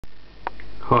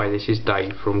Hi, this is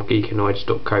Dave from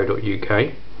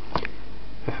Geekanoids.co.uk.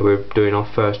 We're doing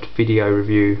our first video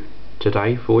review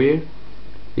today for you.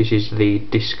 This is the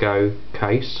Disko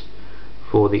case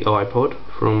for the iPod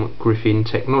from Griffin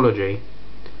Technology.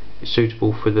 It's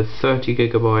suitable for the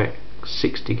 30GB,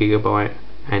 60GB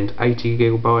and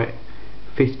 80GB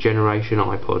 5th generation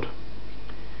iPod.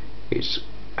 It's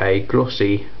a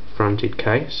glossy fronted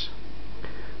case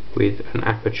with an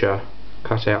aperture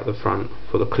cut out the front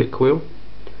for the click wheel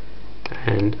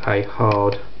and a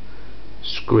hard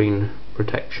screen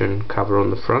protection cover on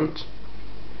the front.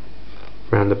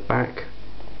 Around the back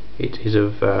it is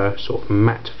of sort of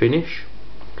matte finish,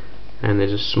 and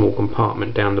there's a small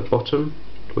compartment down the bottom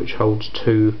which holds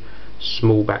two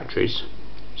small batteries.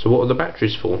 So what are the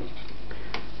batteries for?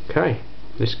 Okay,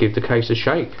 let's give the case a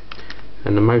shake,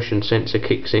 and the motion sensor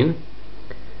kicks in,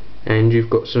 and you've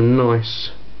got some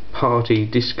nice party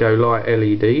disco light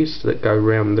LEDs that go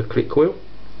round the click wheel.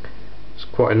 It's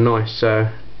quite a nice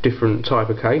different type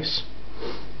of case,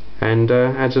 and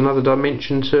adds another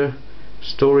dimension to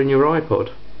storing your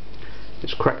iPod.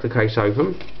 Let's crack the case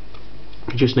open.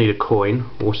 You just need a coin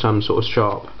or some sort of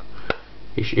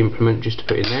sharp-ish implement just to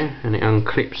put in there, and it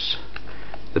unclips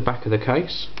the back of the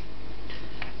case.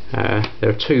 There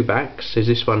are two backs. There's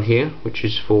this one here, which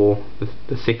is for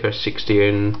the thicker 60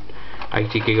 and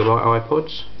 80GB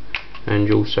iPods, and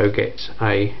you also get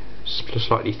a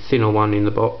slightly thinner one in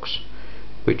the box,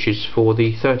 which is for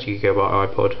the 30GB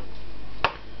iPod.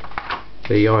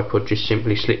 The iPod just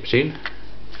simply slips in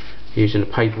using a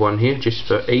paper one here just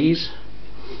for ease,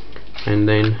 and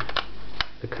then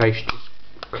the case just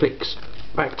clicks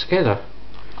back together,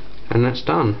 and that's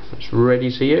done. It's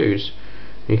ready to use.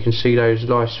 You can see those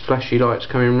nice flashy lights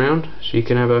coming round, so you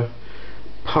can have a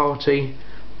party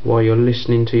while you're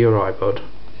listening to your iPod.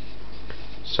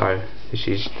 So this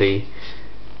is the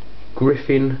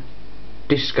Griffin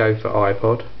Disko for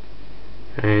iPod,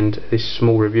 and this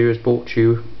small review is brought to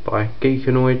you by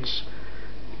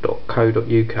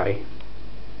Geekanoids.co.uk.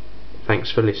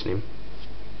 Thanks for listening.